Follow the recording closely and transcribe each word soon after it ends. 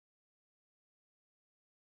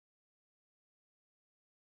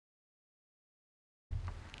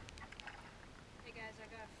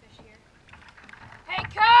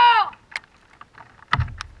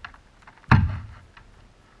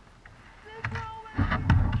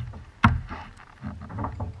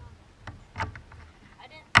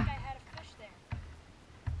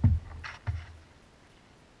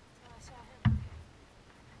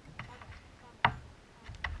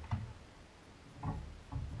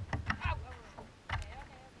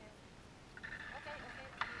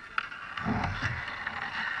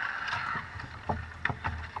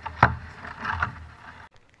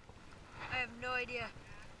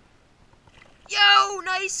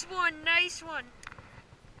Nice one, nice one.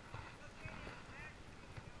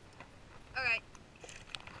 Okay.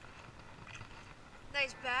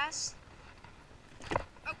 Nice bass.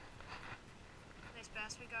 Oh. Nice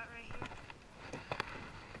bass we got right here.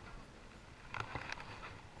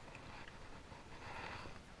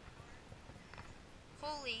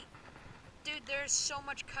 Holy. Dude, there's so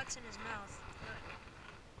much cuts in his mouth.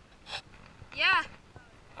 Yeah.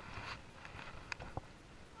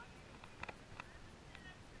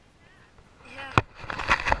 Yeah.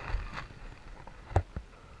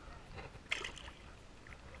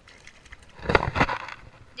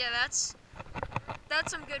 Yeah, that's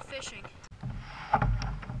some good fishing.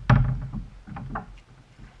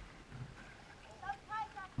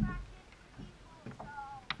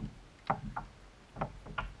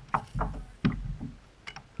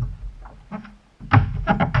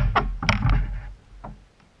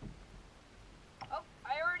 Oh,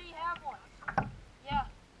 I already have one. Yeah.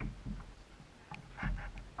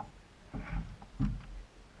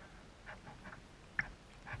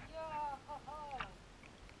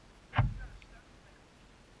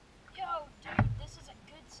 Yo, dude, this is a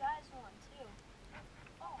good size one too.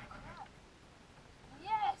 Oh crap.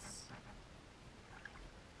 Yes!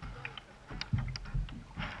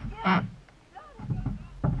 Yeah!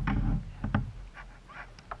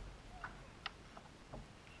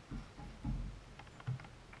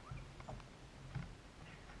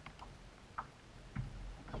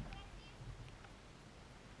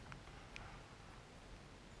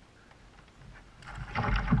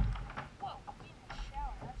 Whoa, I'm in the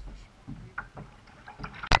shower, that's for sure.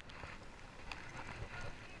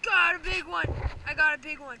 Got a big one! I got a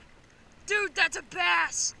big one. Dude, that's a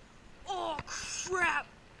bass! Oh crap!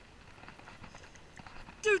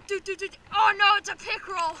 Dude. Oh no, it's a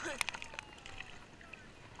pickerel!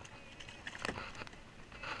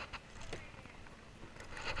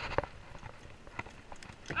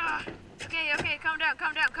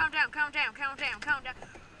 Okay, calm down.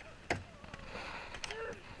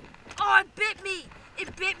 Oh, it bit me!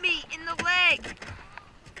 It bit me in the leg!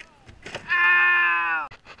 Ow!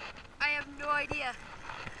 I have no idea.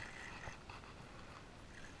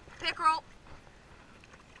 Pickerel!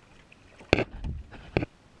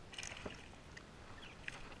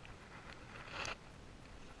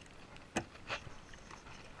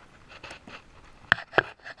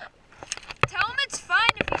 Tell him it's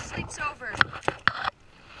fine if he sleeps over.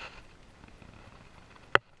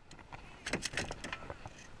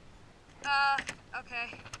 Okay.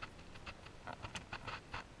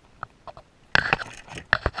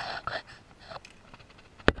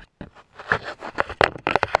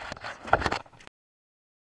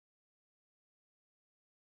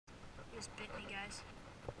 He just bit me, guys.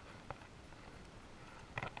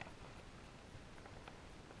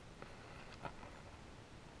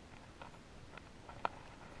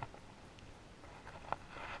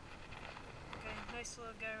 Okay, nice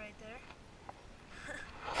little guy right there.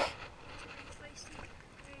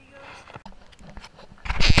 There he goes.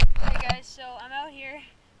 Hey guys, so I'm out here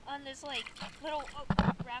on this like little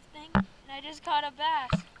raft thing, and I just caught a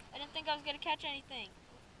bass. I didn't think I was gonna catch anything.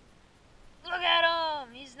 Look at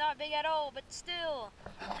him! He's not big at all, but still.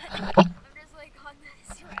 I'm just like on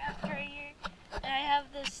this raft right here, and I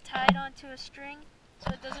have this tied onto a string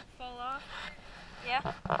so it doesn't fall off. Yeah.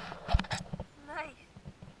 Nice.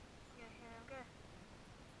 Yeah, here I'm good.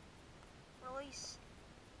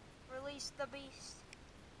 Release the beast.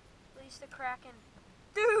 Release the Kraken.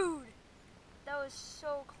 Dude! That was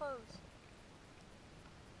so close.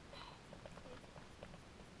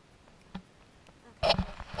 Okay.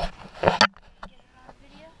 Get it on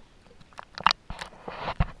video.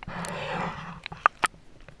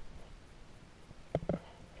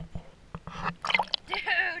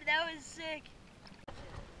 Dude, that was sick.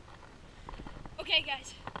 Okay,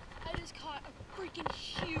 guys. I just caught a freaking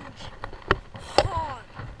huge hog.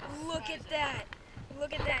 Look at that.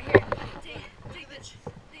 Look at that here. Take this.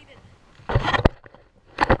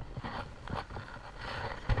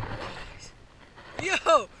 Yo,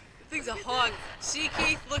 the thing's a hog. See,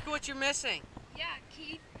 Keith, look what you're missing. Yeah,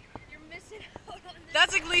 Keith, you're missing out on this.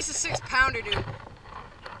 That's at least a 6-pounder, dude.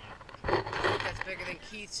 That's bigger than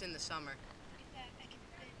Keith's in the summer.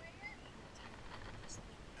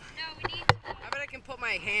 No, we need to. I bet I can put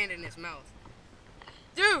my hand in his mouth.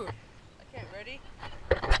 Dude! I can't, ready?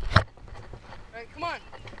 Alright, come on.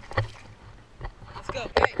 Let's go.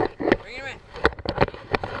 Hey, bring him in.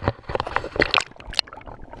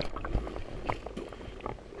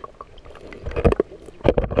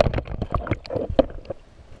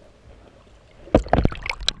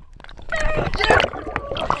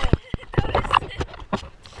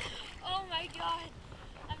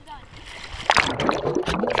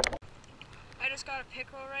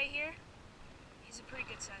 pickerel right here. He's a pretty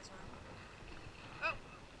good sized one. Oh,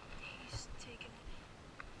 he's taking it.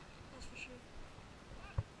 That's for sure.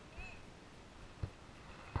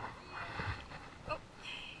 Oh,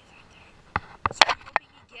 he's right there. So I'm hoping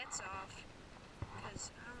he gets off,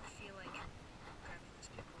 because I don't feel like grabbing this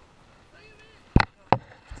pickerel.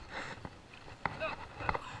 Oh,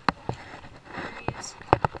 there he is.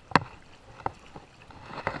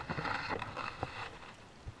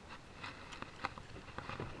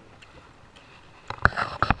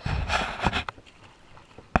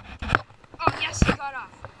 Oh yes, he got off.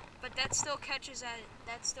 But that still counts as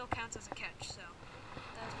a catch, so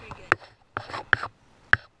that was pretty good.